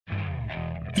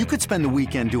You could spend the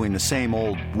weekend doing the same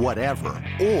old whatever,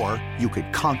 or you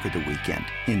could conquer the weekend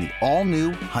in the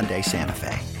all-new Hyundai Santa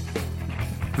Fe.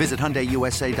 Visit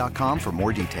HyundaiUSA.com for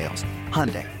more details.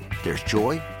 Hyundai, there's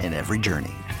joy in every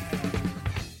journey.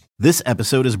 This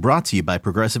episode is brought to you by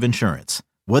Progressive Insurance.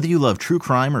 Whether you love true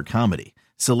crime or comedy,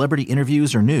 celebrity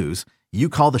interviews or news, you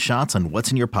call the shots on what's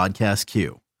in your podcast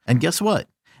queue. And guess what?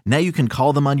 Now you can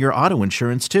call them on your auto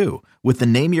insurance too with the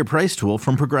Name Your Price tool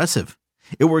from Progressive.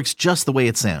 It works just the way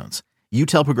it sounds. You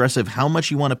tell Progressive how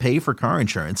much you want to pay for car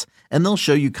insurance, and they'll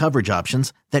show you coverage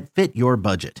options that fit your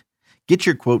budget. Get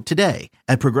your quote today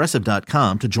at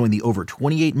Progressive.com to join the over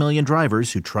 28 million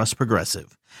drivers who trust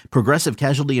Progressive. Progressive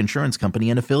Casualty Insurance Company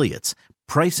and Affiliates.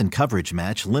 Price and coverage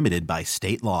match limited by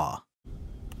state law.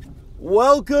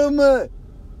 Welcome to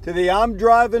the I'm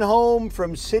Driving Home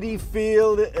from Citi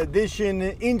Field edition,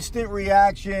 instant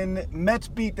reaction. Mets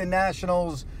beat the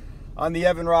Nationals on the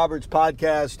Evan Roberts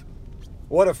podcast.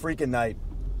 What a freaking night.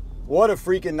 What a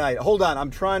freaking night. Hold on, I'm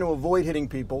trying to avoid hitting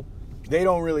people. They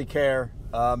don't really care.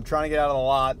 I'm trying to get out of the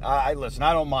lot. Listen,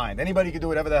 I don't mind. Anybody can do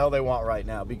whatever the hell they want right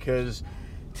now because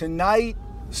tonight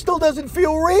still doesn't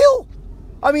feel real.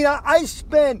 I mean, I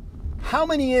spent how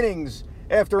many innings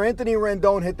after Anthony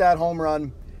Rendon hit that home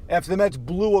run, after the Mets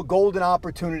blew a golden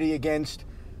opportunity against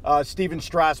Steven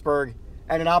Strasburg,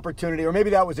 and an opportunity, or maybe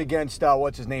that was against,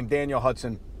 Daniel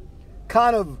Hudson,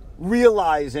 kind of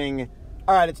realizing,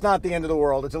 all right, it's not the end of the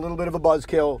world. It's a little bit of a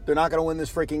buzzkill. They're not going to win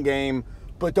this freaking game.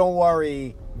 But don't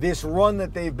worry, this run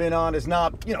that they've been on is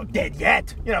not, dead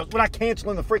yet. We're not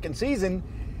canceling the freaking season.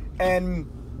 And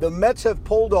the Mets have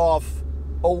pulled off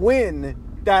a win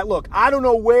that, look, I don't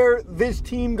know where this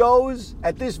team goes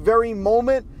at this very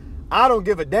moment. I don't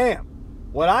give a damn.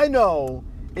 What I know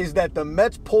is that the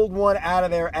Mets pulled one out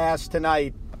of their ass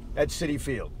tonight at Citi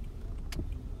Field.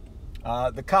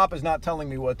 The cop is not telling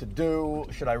me what to do.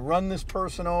 Should I run this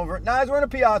person over? Nah, he's wearing a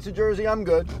Piazza jersey. I'm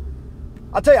good.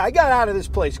 I'll tell you, I got out of this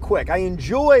place quick. I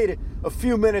enjoyed a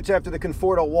few minutes after the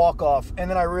Conforto walk-off, and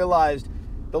then I realized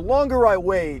the longer I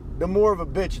wait, the more of a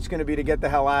bitch it's going to be to get the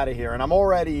hell out of here. And I'm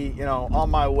already, on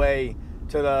my way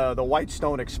to the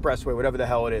Whitestone Expressway, whatever the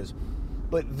hell it is.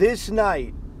 But this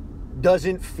night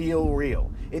doesn't feel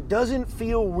real. It doesn't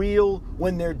feel real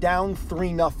when they're down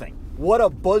 3-0. What a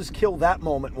buzzkill that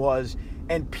moment was.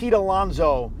 And Pete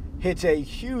Alonso hits a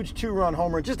huge 2-run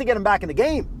homer just to get him back in the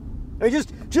game. I mean,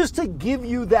 just to give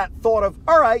you that thought of,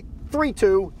 all right,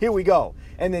 3-2, here we go.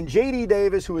 And then J.D.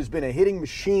 Davis, who has been a hitting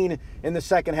machine in the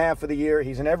second half of the year,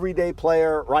 he's an everyday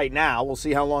player right now. We'll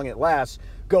see how long it lasts.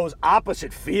 Goes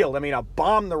opposite field. I mean, a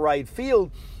bomb the right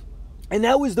field. And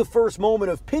that was the first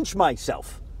moment of pinch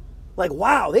myself. Like,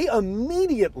 wow, they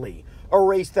immediately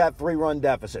erased that 3-run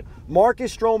deficit.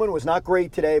 Marcus Stroman was not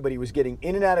great today, but he was getting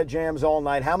in and out of jams all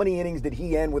night. How many innings did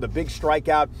he end with a big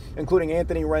strikeout, including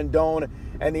Anthony Rendon?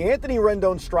 And the Anthony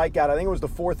Rendon strikeout, I think it was the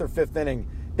 4th or 5th inning,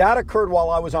 that occurred while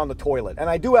I was on the toilet. And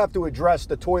I do have to address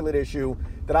the toilet issue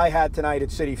that I had tonight at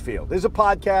Citi Field. This is a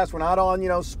podcast. We're not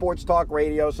on, sports talk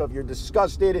radio. So if you're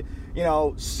disgusted,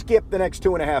 skip the next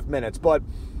 2.5 minutes. But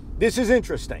this is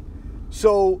interesting.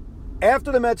 So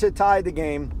after the Mets had tied the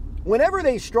game, whenever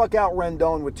they struck out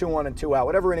Rendon with 2-1 and 2 out,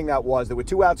 whatever inning that was, there were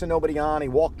 2 outs and nobody on. He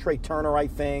walked Trey Turner, I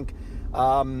think.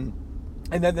 And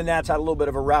then the Nats had a little bit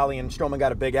of a rally and Stroman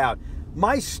got a big out.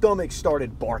 My stomach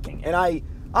started barking. And I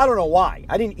don't know why.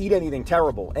 I didn't eat anything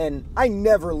terrible. And I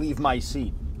never leave my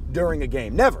seat during a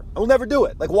game. Never. I will never do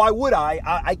it. Like, why would I?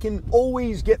 I can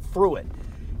always get through it.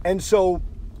 And so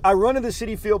I run to the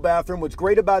Citi Field bathroom. What's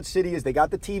great about Citi is they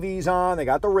got the TVs on, they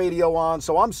got the radio on.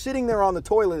 So I'm sitting there on the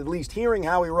toilet, at least hearing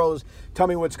Howie Rose tell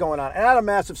me what's going on. And I had a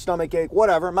massive stomach ache,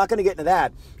 whatever. I'm not going to get into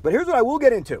that. But here's what I will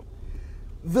get into.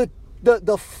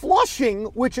 The flushing,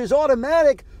 which is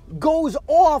automatic, goes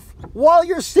off while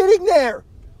you're sitting there.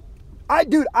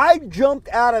 I jumped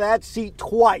out of that seat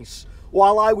twice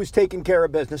while I was taking care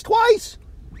of business. Twice!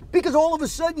 Because all of a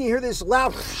sudden you hear this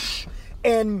loud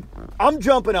and I'm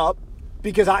jumping up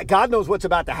because God knows what's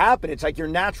about to happen. It's like your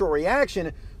natural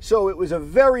reaction. So it was a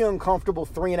very uncomfortable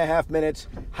 3.5 minutes.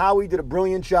 Howie did a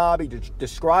brilliant job. He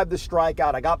described the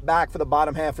strikeout. I got back for the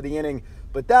bottom half of the inning.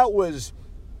 But it was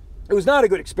not a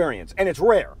good experience. And it's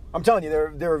rare. I'm telling you,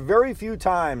 there are very few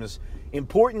times,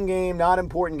 important game, not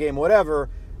important game, whatever,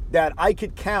 that I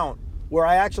could count where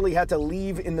I actually had to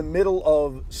leave in the middle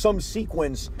of some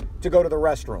sequence to go to the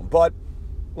restroom. But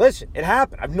listen, it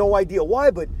happened. I have no idea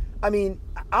why, but I mean,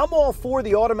 I'm all for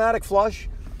the automatic flush,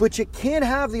 but you can't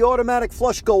have the automatic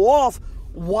flush go off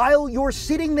while you're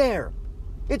sitting there.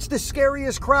 It's the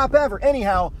scariest crap ever.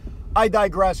 Anyhow, I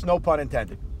digress, no pun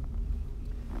intended.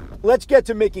 Let's get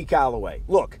to Mickey Callaway.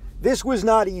 Look, this was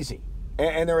not easy.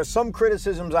 And there are some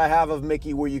criticisms I have of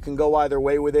Mickey where you can go either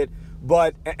way with it.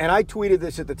 But, and I tweeted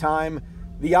this at the time,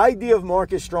 the idea of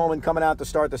Marcus Stroman coming out to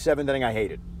start the 7th inning, I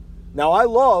hated. Now, I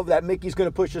love that Mickey's going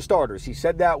to push the starters. He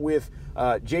said that with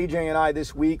JJ and I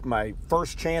this week, my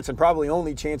first chance and probably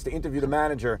only chance to interview the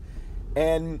manager.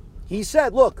 And he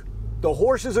said, look, the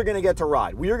horses are going to get to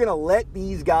ride. We are going to let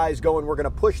these guys go and we're going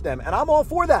to push them. And I'm all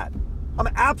for that. I'm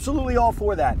absolutely all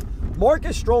for that.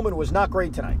 Marcus Stroman was not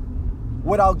great tonight.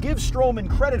 What I'll give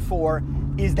Stroman credit for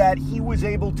is that he was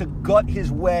able to gut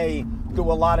his way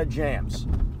through a lot of jams.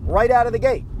 Right out of the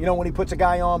gate. You know, when he puts a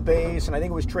guy on base, and I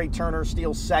think it was Trey Turner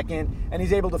steals second, and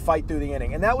he's able to fight through the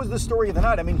inning. And that was the story of the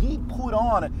night. I mean, he put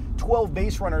on 12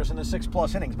 base runners in the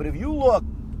 6+ innings. But if you look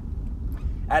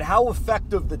at how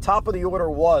effective the top of the order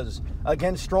was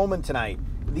against Stroman tonight,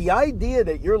 the idea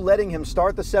that you're letting him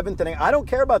start the 7th inning, I don't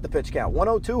care about the pitch count.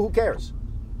 102, who cares?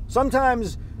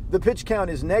 Sometimes the pitch count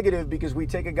is negative because we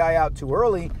take a guy out too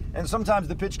early, and sometimes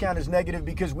the pitch count is negative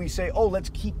because we say, oh, let's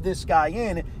keep this guy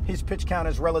in. His pitch count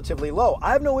is relatively low.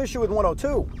 I have no issue with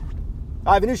 102.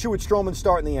 I have an issue with Stroman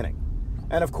starting the inning.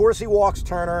 And of course he walks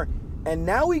Turner, and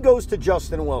now he goes to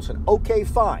Justin Wilson. Okay,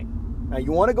 fine. Now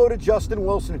you want to go to Justin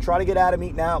Wilson and try to get Adam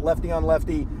Eaton out, lefty on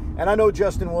lefty. And I know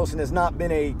Justin Wilson has not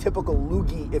been a typical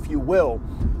loogie, if you will.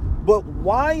 But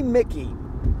why Mickey?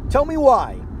 Tell me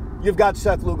why you've got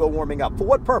Seth Lugo warming up. For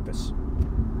what purpose?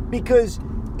 Because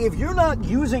if you're not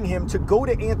using him to go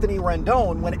to Anthony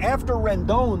Rendon, when after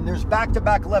Rendon there's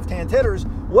back-to-back left-hand hitters,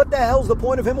 what the hell's the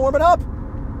point of him warming up?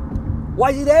 Why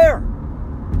is he there?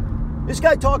 This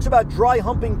guy talks about dry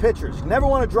humping pitchers. You never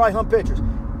want to dry hump pitchers.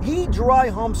 He dry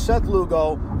humps Seth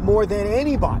Lugo more than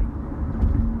anybody.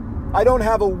 I don't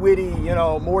have a witty,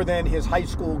 more than his high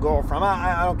school girlfriend.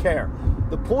 I don't care.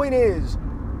 The point is,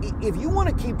 if you want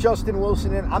to keep Justin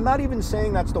Wilson in, I'm not even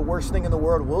saying that's the worst thing in the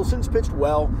world. Wilson's pitched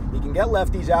well. He can get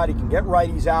lefties out. He can get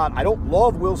righties out. I don't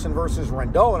love Wilson versus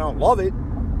Rendon. I don't love it.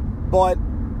 But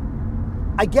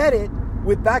I get it.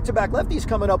 With back-to-back lefties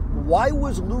coming up, why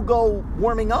was Lugo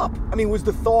warming up? I mean, was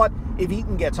the thought, if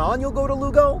Eaton gets on, you'll go to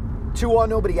Lugo? 2 on,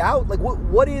 nobody out? Like,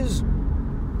 what is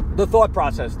the thought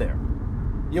process there?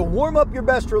 You warm up your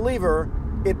best reliever,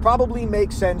 it probably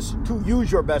makes sense to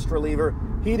use your best reliever.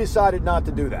 He decided not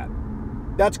to do that.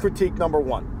 That's critique number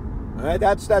 1. All right,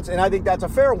 that's and I think that's a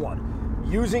fair one.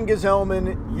 Using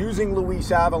Gazelman, using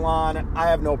Luis Avalon, I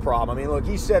have no problem. I mean, look,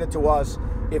 he said it to us.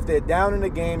 If they're down in a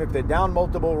game, if they're down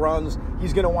multiple runs,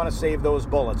 he's going to want to save those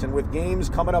bullets. And with games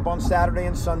coming up on Saturday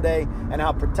and Sunday and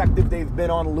how protective they've been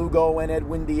on Lugo and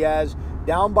Edwin Diaz,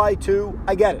 down by 2,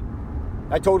 I get it.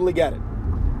 I totally get it.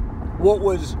 What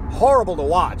was horrible to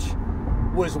watch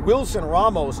was Wilson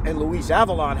Ramos and Luis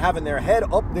Avalon having their head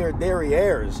up their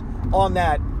derrieres on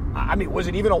that. I mean, was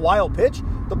it even a wild pitch?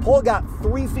 The ball got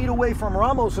 3 feet away from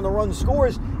Ramos and the run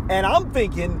scores. And I'm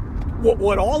thinking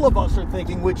what all of us are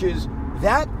thinking, which is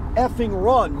that effing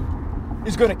run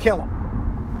is going to kill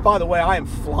him. By the way, I am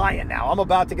flying now. I'm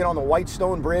about to get on the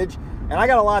Whitestone Bridge, and I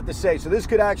got a lot to say. So this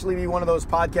could actually be one of those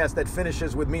podcasts that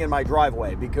finishes with me in my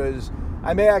driveway, because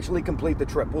I may actually complete the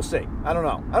trip. We'll see. I don't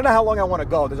know. I don't know how long I want to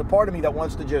go. There's a part of me that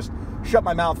wants to just shut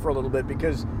my mouth for a little bit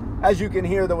because, as you can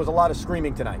hear, there was a lot of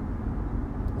screaming tonight.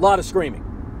 A lot of screaming.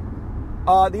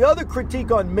 The other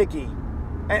critique on Mickey,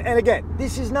 and again,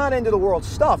 this is not end of the world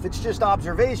stuff. It's just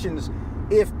observations.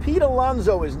 If Pete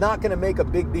Alonso is not going to make a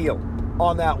big deal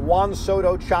on that Juan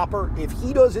Soto chopper, if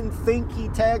he doesn't think he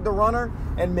tagged the runner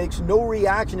and makes no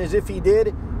reaction as if he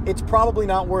did, it's probably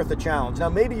not worth the challenge. Now,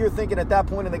 maybe you're thinking at that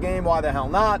point in the game, why the hell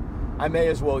not? I may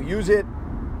as well use it.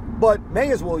 But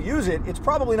may as well use it, it's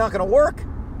probably not going to work.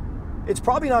 It's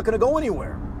probably not going to go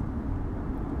anywhere.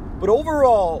 But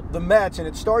overall, the Mets, and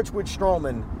it starts with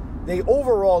Stroman, they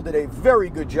overall did a very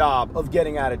good job of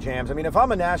getting out of jams. I mean, if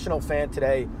I'm a National fan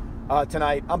tonight,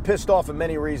 I'm pissed off for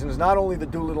many reasons. Not only the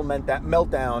Doolittle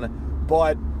meltdown,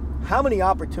 but how many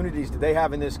opportunities did they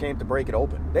have in this game to break it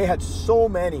open? They had so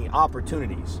many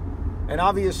opportunities. And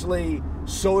obviously,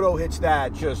 Soto hits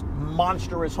that just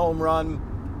monstrous home run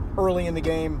early in the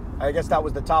game. I guess that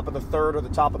was the top of the 3rd or the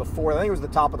top of the 4th. I think it was the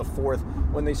top of the 4th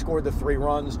when they scored the 3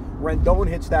 runs. Rendon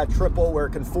hits that triple where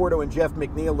Conforto and Jeff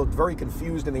McNeil looked very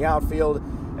confused in the outfield.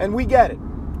 And we get it.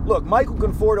 Look, Michael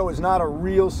Conforto is not a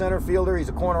real center fielder. He's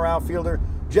a corner outfielder.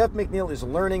 Jeff McNeil is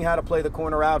learning how to play the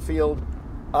corner outfield.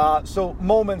 So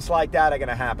moments like that are going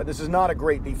to happen. This is not a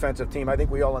great defensive team. I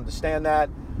think we all understand that.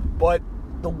 But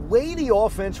the way the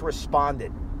offense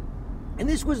responded, and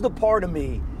this was the part of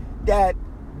me that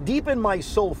deep in my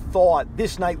soul thought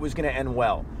this night was going to end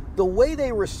well. The way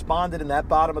they responded in that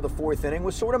bottom of the 4th inning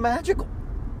was sort of magical.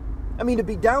 I mean, to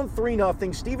be down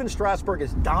 3-0, Steven Strasburg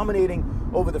is dominating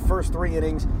over the first 3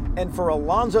 innings, and for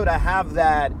Alonso to have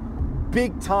that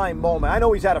big-time moment. I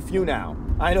know he's had a few now.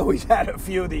 I know he's had a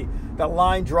few, the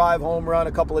line drive home run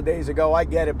a couple of days ago. I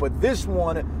get it. But this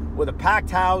one with a packed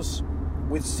house,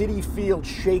 with Citi Field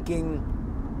shaking,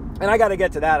 and I got to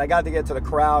get to that. I got to get to the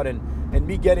crowd and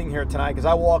me getting here tonight because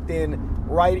I walked in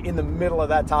right in the middle of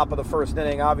that top of the first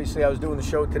inning. Obviously, I was doing the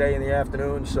show today in the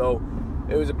afternoon, so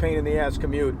it was a pain in the ass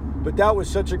commute. But that was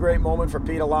such a great moment for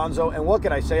Pete Alonso. And what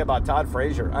can I say about Todd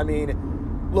Frazier? I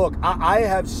mean, look, I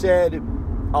have said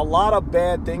a lot of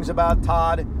bad things about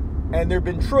Todd, and they've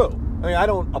been true. I mean, I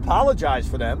don't apologize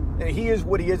for them. He is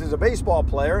what he is as a baseball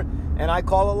player, and I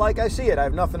call it like I see it. I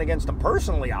have nothing against him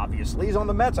personally, obviously. He's on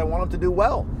the Mets. I want him to do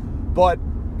well. But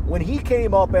when he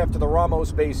came up after the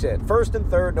Ramos base hit, 1st and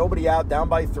 3rd, nobody out, down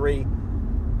by 3,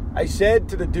 I said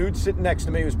to the dude sitting next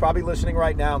to me, who's probably listening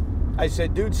right now, I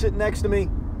said, dude sitting next to me,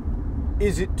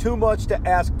 is it too much to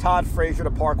ask Todd Frazier to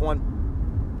park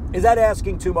one? Is that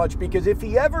asking too much? Because if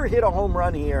he ever hit a home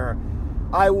run here,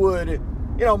 I would,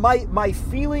 my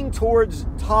feeling towards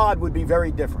Todd would be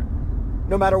very different,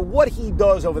 no matter what he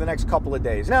does over the next couple of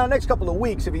days. Now, next couple of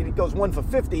weeks, if he goes 1 for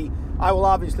 50, I will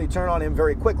obviously turn on him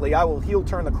very quickly. He'll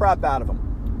turn the crap out of him.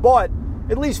 But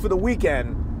at least for the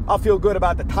weekend, I'll feel good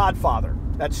about the Todd Father,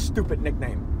 that stupid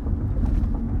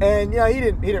nickname. And he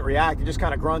didn't react. He just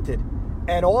kind of grunted.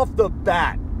 And off the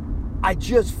bat, I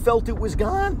just felt it was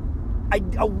gone.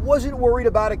 I wasn't worried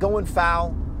about it going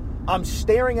foul. I'm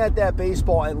staring at that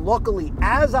baseball, and luckily,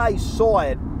 as I saw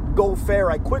it go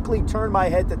fair, I quickly turned my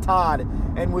head to Todd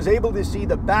and was able to see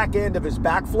the back end of his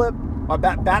bat flip,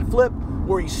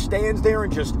 where he stands there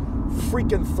and just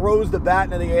freaking throws the bat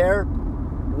into the air.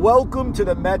 Welcome to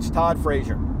the Mets, Todd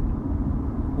Frazier.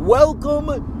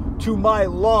 Welcome to my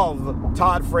love,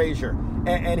 Todd Frazier.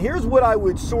 And here's what I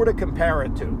would sort of compare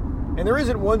it to. And there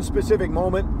isn't one specific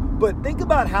moment, but think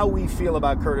about how we feel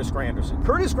about Curtis Granderson.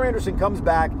 Curtis Granderson comes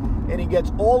back and he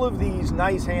gets all of these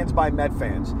nice hands by Met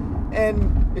fans.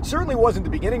 And it certainly wasn't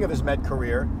the beginning of his Met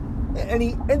career. And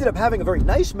he ended up having a very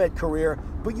nice Met career,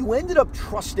 but you ended up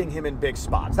trusting him in big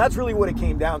spots. That's really what it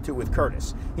came down to with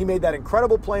Curtis. He made that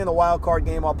incredible play in the wild card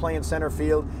game while playing center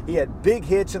field. He had big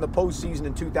hits in the postseason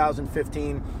in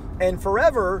 2015. And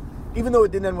forever, even though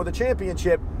it didn't end with a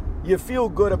championship, you feel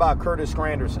good about Curtis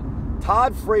Granderson.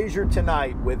 Todd Frazier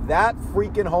tonight with that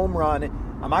freaking home run,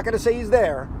 I'm not going to say he's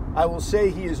there. I will say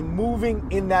he is moving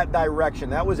in that direction.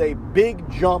 That was a big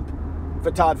jump for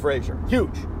Todd Frazier.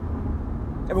 Huge.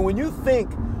 I mean, when you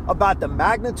think about the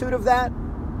magnitude of that,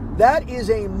 that is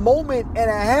a moment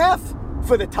and a half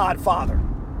for the Todd father.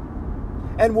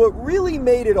 And what really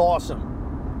made it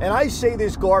awesome, and I say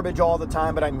this garbage all the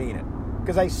time, but I mean it,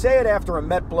 because I say it after a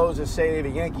Met blows a save, a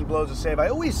Yankee blows a save. I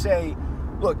always say,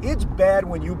 look, it's bad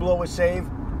when you blow a save,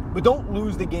 but don't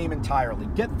lose the game entirely.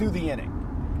 Get through the inning.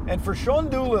 And for Sean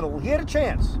Doolittle, he had a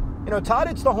chance. Todd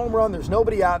hits the home run. There's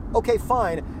nobody out. Okay,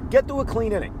 fine. Get to a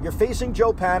clean inning. You're facing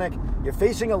Joe Panik. You're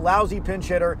facing a lousy pinch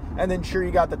hitter. And then sure,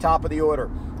 you got the top of the order.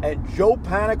 And Joe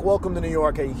Panik, welcome to New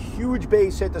York. A huge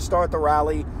base hit to start the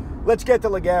rally. Let's get to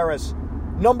Lagares.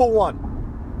 Number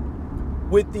one,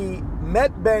 with the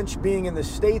Met bench being in the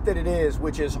state that it is,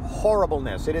 which is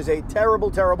horribleness. It is a terrible,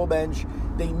 terrible bench.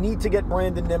 They need to get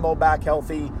Brandon Nimmo back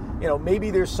healthy. Maybe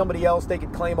there's somebody else they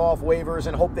could claim off waivers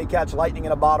and hope they catch lightning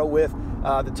in a bottle with.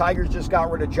 The Tigers just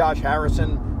got rid of Josh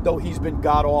Harrison, though he's been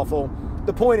god-awful.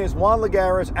 The point is Juan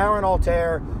Lagares, Aaron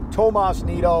Altair, Tomas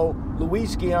Nido,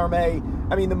 Luis Guillerme.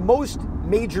 I mean, the most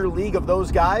major league of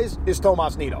those guys is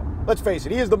Tomas Nido. Let's face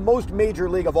it, he is the most major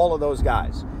league of all of those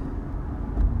guys.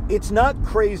 It's not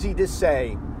crazy to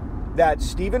say that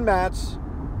Steven Matz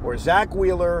or Zach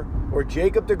Wheeler or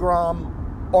Jacob deGrom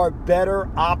are better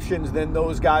options than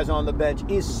those guys on the bench,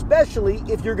 especially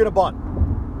if you're going to bunt.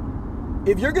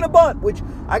 If you're going to bunt, which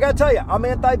I got to tell you, I'm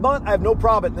anti-bunt. I have no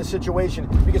problem in this situation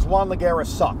because Juan Lagares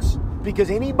sucks. Because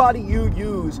anybody you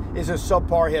use is a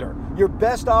subpar hitter. Your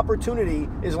best opportunity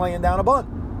is laying down a bunt.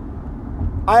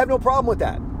 I have no problem with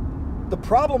that. The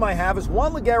problem I have is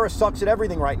Juan Lagares sucks at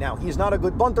everything right now. He's not a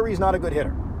good bunter. He's not a good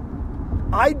hitter.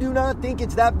 I do not think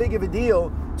it's that big of a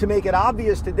deal to make it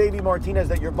obvious to Davey Martinez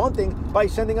that you're bunting by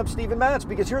sending up Steven Matz,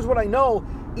 because here's what I know,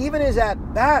 even his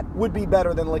at-bat would be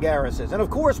better than Lagares's. And of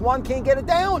course, Juan can't get it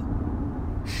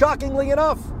down, shockingly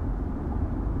enough.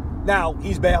 Now,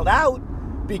 he's bailed out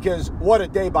because what a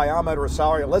day by Ahmed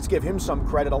Rosario. Let's give him some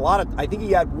credit. I think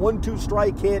he had 1-2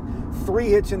 strike hit, 3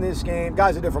 hits in this game.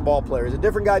 Guy's a different ball player. He's a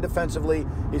different guy defensively.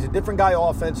 He's a different guy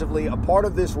offensively. A part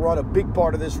of this run, a big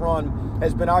part of this run,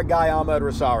 has been our guy Ahmed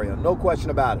Rosario. No question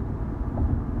about it.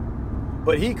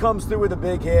 But he comes through with a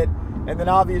big hit, And then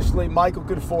obviously Michael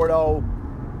Conforto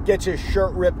gets his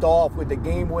shirt ripped off with the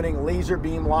game-winning laser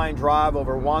beam line drive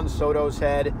over Juan Soto's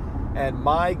head. And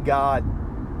my God,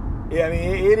 I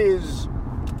mean,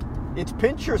 it's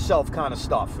pinch yourself kind of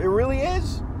stuff. It really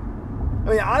is. I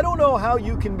mean, I don't know how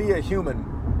you can be a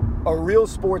human, a real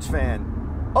sports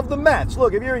fan of the Mets.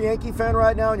 Look, if you're a Yankee fan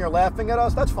right now and you're laughing at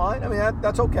us, that's fine. I mean,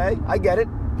 that's okay. I get it.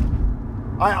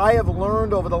 I have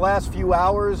learned over the last few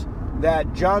hours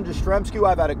that John Jastrzemski, who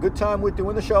I've had a good time with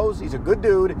doing the shows, he's a good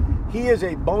dude. He is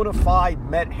a bona fide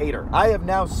Met hater. I have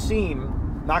now seen,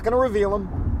 not going to reveal him,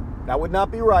 that would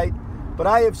not be right, but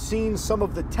I have seen some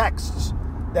of the texts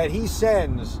that he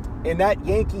sends in that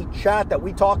Yankee chat that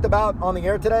we talked about on the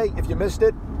air today. If you missed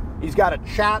it, he's got a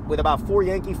chat with about 4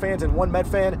 Yankee fans and 1 Met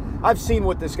fan. I've seen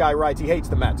what this guy writes. He hates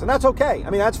the Mets, and that's okay. I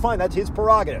mean, that's fine. That's his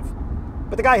prerogative.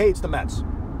 But the guy hates the Mets.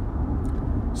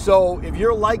 So if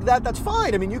you're like that, that's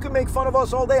fine. I mean, you can make fun of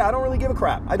us all day. I don't really give a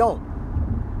crap. I don't.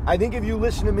 I think if you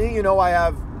listen to me, you know I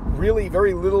have really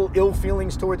very little ill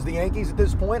feelings towards the Yankees at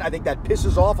this point. I think that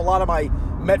pisses off a lot of my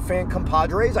Met fan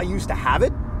compadres. I used to have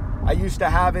it. I used to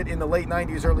have it in the late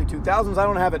 90s, early 2000s. I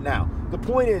don't have it now. The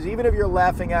point is, even if you're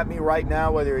laughing at me right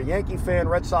now, whether you're a Yankee fan,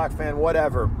 Red Sox fan,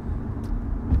 whatever,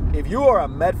 if you are a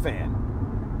Met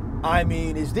fan, I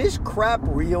mean, is this crap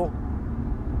real?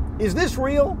 Is this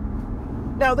real?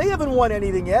 Now, they haven't won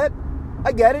anything yet.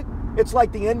 I get it. It's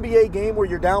like the NBA game where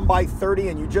you're down by 30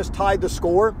 and you just tied the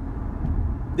score.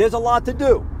 There's a lot to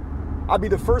do. I'll be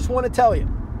the first one to tell you.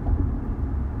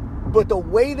 But the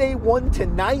way they won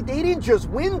tonight, they didn't just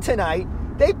win tonight.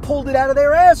 They pulled it out of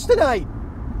their ass tonight.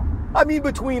 I mean,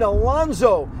 between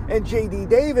Alonso and J.D.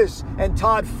 Davis and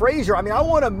Todd Frazier, I mean, I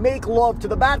want to make love to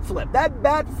the bat flip. That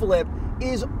bat flip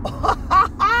is...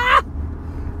 I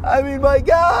mean, my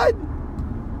God.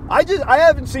 I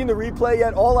haven't seen the replay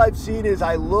yet. All I've seen is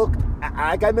I looked,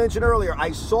 like I mentioned earlier,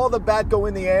 I saw the bat go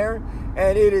in the air,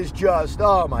 and it is just,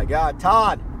 oh my God.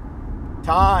 Todd,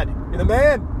 you're the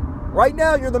man. Right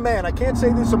now, you're the man. I can't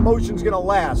say this emotion's going to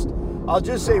last. I'll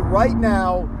just say right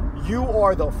now, you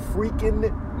are the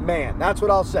freaking man. That's what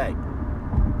I'll say.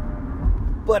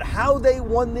 But how they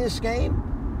won this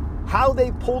game, how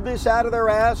they pulled this out of their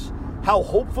ass, how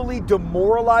hopefully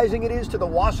demoralizing it is to the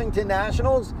Washington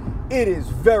Nationals, it is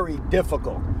very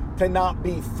difficult to not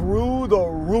be through the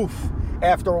roof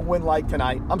after a win like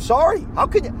tonight. I'm sorry. How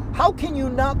can you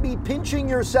not be pinching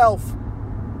yourself?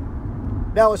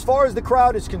 Now, as far as the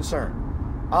crowd is concerned,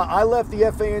 I left the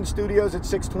FAN studios at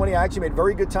 6:20. I actually made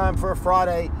very good time for a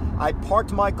Friday. I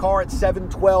parked my car at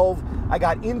 7:12. I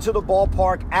got into the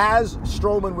ballpark as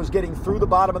Stroman was getting through the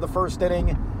bottom of the first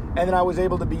inning, and then I was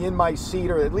able to be in my seat,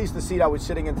 or at least the seat I was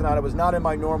sitting in tonight. I was not in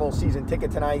my normal season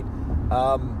ticket tonight,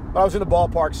 but I was in the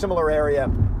ballpark, similar area,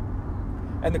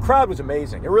 and the crowd was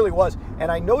amazing. It really was.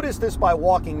 And I noticed this by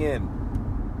walking in.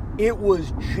 It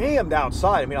was jammed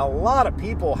outside. I mean, a lot of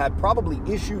people had probably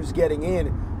issues getting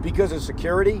in because of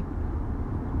security.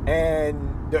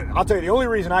 And I'll tell you, the only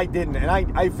reason I didn't, and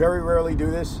I very rarely do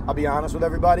this, I'll be honest with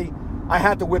everybody, I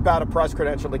had to whip out a press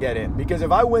credential to get in. Because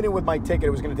if I went in with my ticket,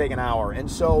 it was going to take an hour. And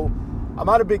so I'm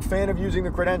not a big fan of using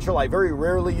the credential. I very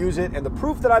rarely use it. And the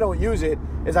proof that I don't use it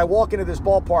is I walk into this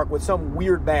ballpark with some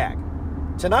weird bag.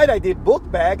 Tonight I did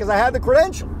book bag because I had the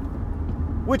credential,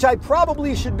 which I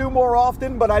probably should do more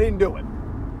often, but I didn't do it.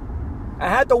 I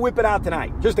had to whip it out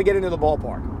tonight just to get into the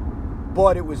ballpark.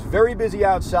 But it was very busy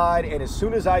outside, and as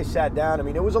soon as I sat down, I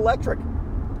mean, it was electric.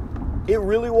 It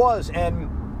really was, and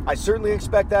I certainly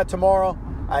expect that tomorrow.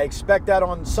 I expect that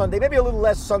on Sunday, maybe a little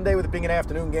less Sunday with it being an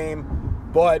afternoon game.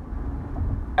 But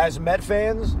as Met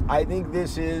fans, I think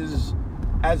this is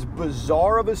as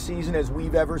bizarre of a season as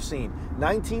we've ever seen.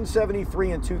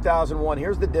 1973 and 2001,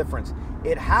 here's the difference.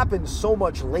 It happened so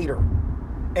much later.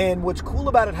 And what's cool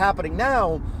about it happening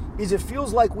now is it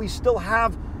feels like we still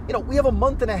have, we have a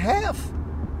month and a half.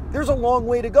 There's a long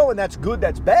way to go, and that's good,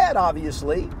 that's bad,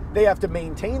 obviously. They have to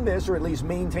maintain this, or at least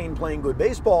maintain playing good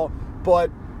baseball. But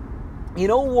you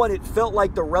know what? It felt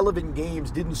like the relevant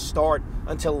games didn't start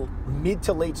until mid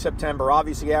to late September,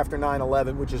 obviously after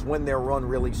 9/11, which is when their run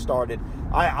really started.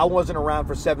 I wasn't around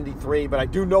for 73, but I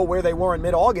do know where they were in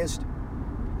mid-August.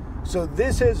 So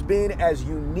this has been as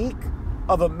unique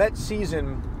of a Mets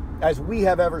season as we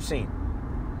have ever seen.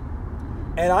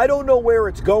 And I don't know where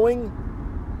it's going.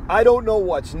 I don't know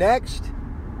what's next.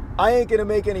 I ain't going to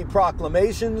make any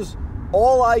proclamations.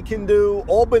 All I can do,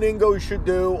 all Beningo should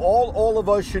do, all of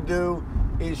us should do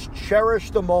is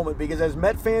cherish the moment, because as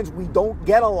Met fans, we don't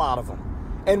get a lot of them.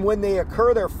 And when they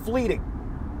occur, they're fleeting.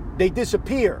 They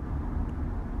disappear.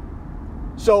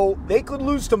 So they could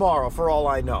lose tomorrow for all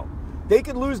I know. They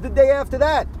could lose the day after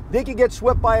that. They could get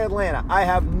swept by Atlanta. I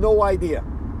have no idea.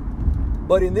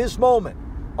 But in this moment,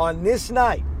 on this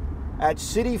night at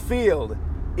Citi Field,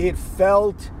 it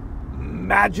felt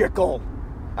magical.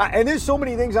 And there's so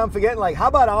many things I'm forgetting. Like, how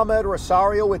about Ahmed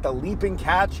Rosario with the leaping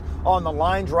catch on the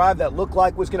line drive that looked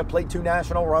like was going to play 2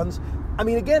 national runs? I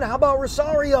mean, again, how about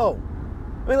Rosario?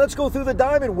 I mean, let's go through the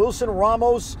diamond. Wilson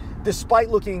Ramos, despite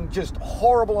looking just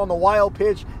horrible on the wild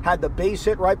pitch, had the base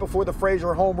hit right before the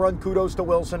Frazier home run. Kudos to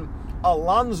Wilson.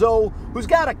 Alonso, who's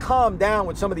got to calm down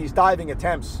with some of these diving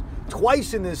attempts.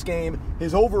 Twice in this game,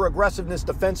 his over-aggressiveness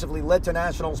defensively led to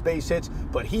Nationals base hits,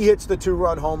 but he hits the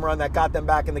 2-run home run that got them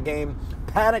back in the game.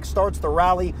 Paddock starts the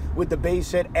rally with the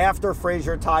base hit after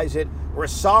Frazier ties it.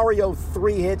 Rosario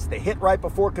 3 hits, the hit right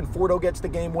before Conforto gets the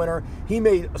game winner. He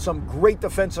made some great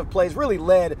defensive plays, really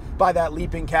led by that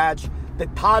leaping catch. The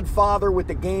Podfather with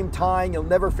the game tying, you'll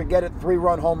never forget it,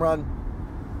 3-run home run.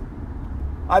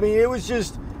 I mean, it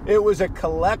was a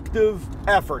collective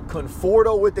effort.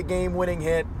 Conforto with the game-winning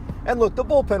hit. And look, the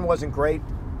bullpen wasn't great.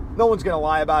 No one's going to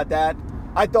lie about that.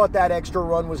 I thought that extra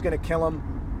run was going to kill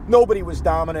him. Nobody was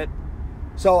dominant.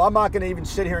 So I'm not going to even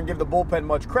sit here and give the bullpen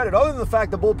much credit, other than the fact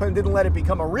the bullpen didn't let it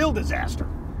become a real disaster.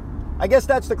 I guess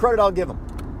that's the credit I'll give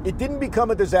them. It didn't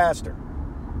become a disaster.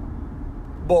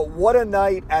 But what a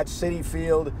night at Citi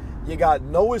Field. You got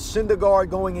Noah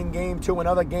Syndergaard going in Game 2,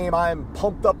 another game I am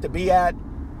pumped up to be at.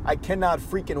 I cannot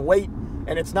freaking wait.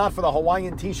 And it's not for the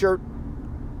Hawaiian t-shirt.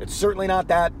 It's certainly not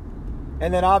that.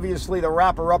 And then obviously the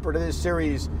wrapper-upper to this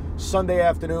series Sunday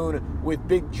afternoon with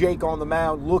Big Jake on the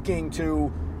mound looking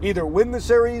to either win the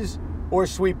series or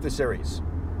sweep the series.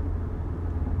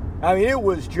 I mean, it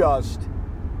was just...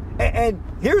 And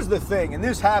here's the thing, and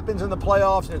this happens in the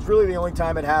playoffs, and it's really the only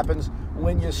time it happens,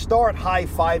 when you start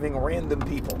high-fiving random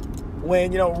people.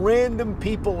 When, random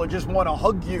will just want to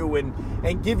hug you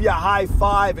and give you a high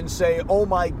five and say, oh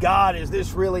my God, is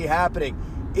this really happening?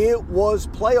 It was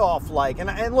playoff-like.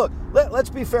 And look, let's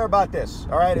be fair about this,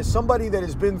 all right? As somebody that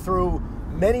has been through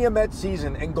many a Mets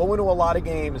season and going to a lot of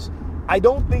games, I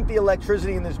don't think the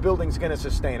electricity in this building is going to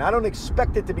sustain. I don't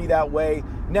expect it to be that way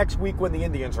next week when the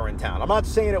Indians are in town. I'm not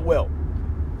saying it will.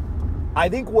 I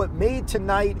think what made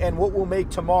tonight and what will make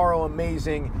tomorrow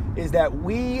amazing is that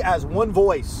we, as one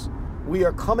voice, we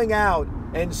are coming out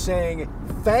and saying,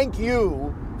 thank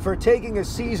you for taking a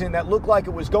season that looked like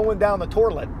it was going down the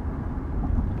toilet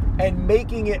and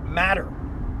making it matter.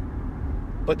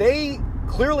 But they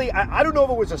clearly, I don't know if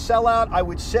it was a sellout. I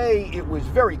would say it was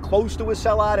very close to a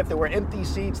sellout. If there were empty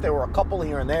seats, there were a couple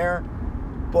here and there.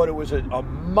 But it was a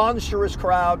monstrous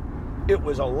crowd. It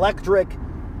was electric.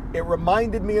 It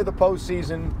reminded me of the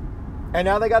postseason. And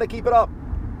now they got to keep it up.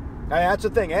 Now, that's the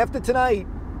thing. After tonight,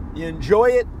 you enjoy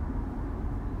it.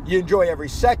 You enjoy every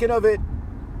second of it.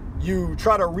 You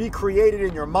try to recreate it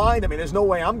in your mind. I mean, there's no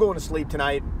way I'm going to sleep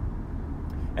tonight.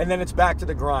 And then it's back to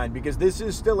the grind because this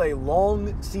is still a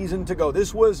long season to go.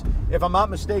 This was, if I'm not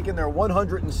mistaken, their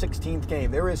 116th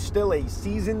game. There is still a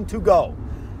season to go.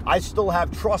 I still have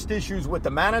trust issues with the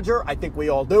manager. I think we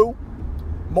all do.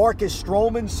 Marcus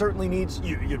Stroman certainly needs,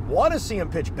 you'd want to see him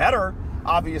pitch better,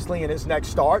 obviously, in his next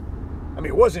start. I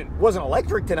mean, it wasn't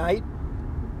electric tonight.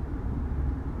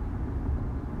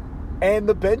 And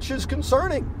the bench is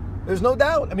concerning. There's no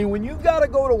doubt. I mean, when you've got to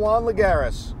go to Juan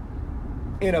Lagares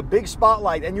in a big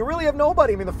spotlight, and you really have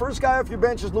nobody. I mean, the first guy off your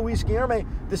bench is Luis Guillermo.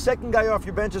 The second guy off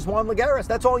your bench is Juan Lagares.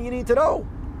 That's all you need to know.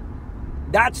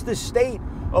 That's the state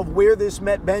of where this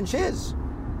Met bench is.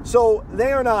 So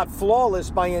they are not flawless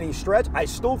by any stretch. I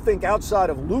still think outside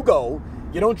of Lugo,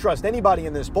 you don't trust anybody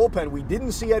in this bullpen. We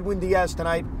didn't see Edwin Diaz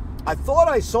tonight. I thought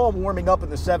I saw him warming up in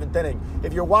the 7th inning.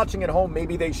 If you're watching at home,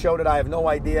 maybe they showed it. I have no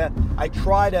idea. I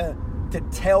try to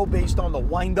tell based on the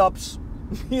windups,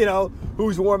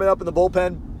 who's warming up in the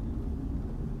bullpen.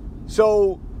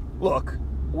 So, look,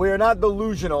 we're not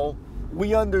delusional.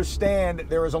 We understand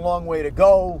there is a long way to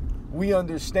go. We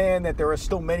understand that there are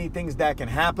still many things that can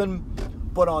happen.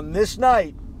 But on this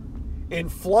night, in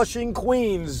Flushing,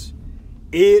 Queens,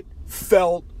 it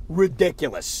felt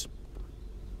ridiculous.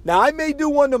 Now, I may do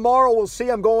one tomorrow. We'll see.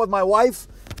 I'm going with my wife.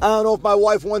 I don't know if my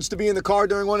wife wants to be in the car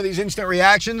during one of these instant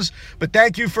reactions. But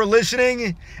thank you for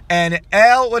listening. And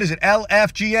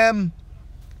LFGM.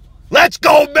 Let's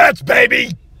go Mets,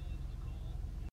 baby!